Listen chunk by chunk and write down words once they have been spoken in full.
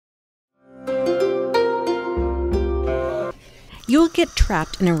You'll get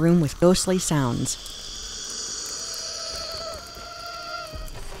trapped in a room with ghostly sounds.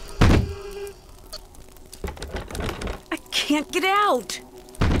 I can't get out!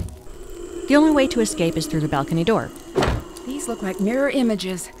 The only way to escape is through the balcony door. These look like mirror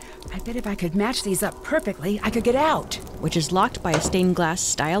images. I bet if I could match these up perfectly, I could get out. Which is locked by a stained glass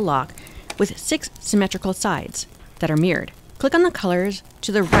style lock with 6 symmetrical sides that are mirrored. Click on the colors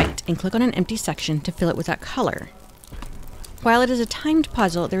to the right and click on an empty section to fill it with that color. While it is a timed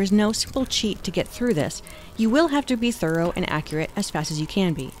puzzle, there is no simple cheat to get through this. You will have to be thorough and accurate as fast as you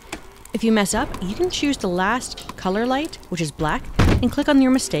can be. If you mess up, you can choose the last color light, which is black, and click on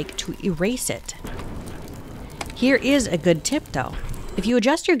your mistake to erase it. Here is a good tip though. If you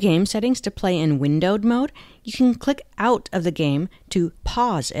adjust your game settings to play in windowed mode, you can click out of the game to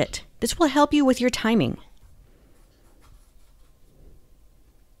pause it. This will help you with your timing.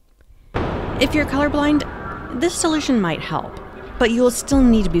 If you're colorblind, this solution might help, but you will still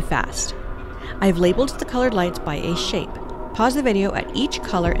need to be fast. I've labeled the colored lights by a shape. Pause the video at each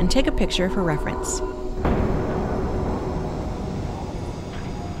color and take a picture for reference.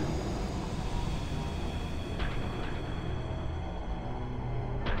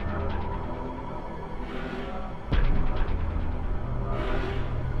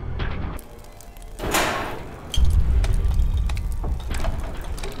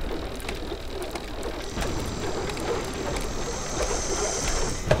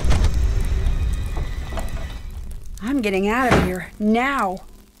 I'm getting out of here, now.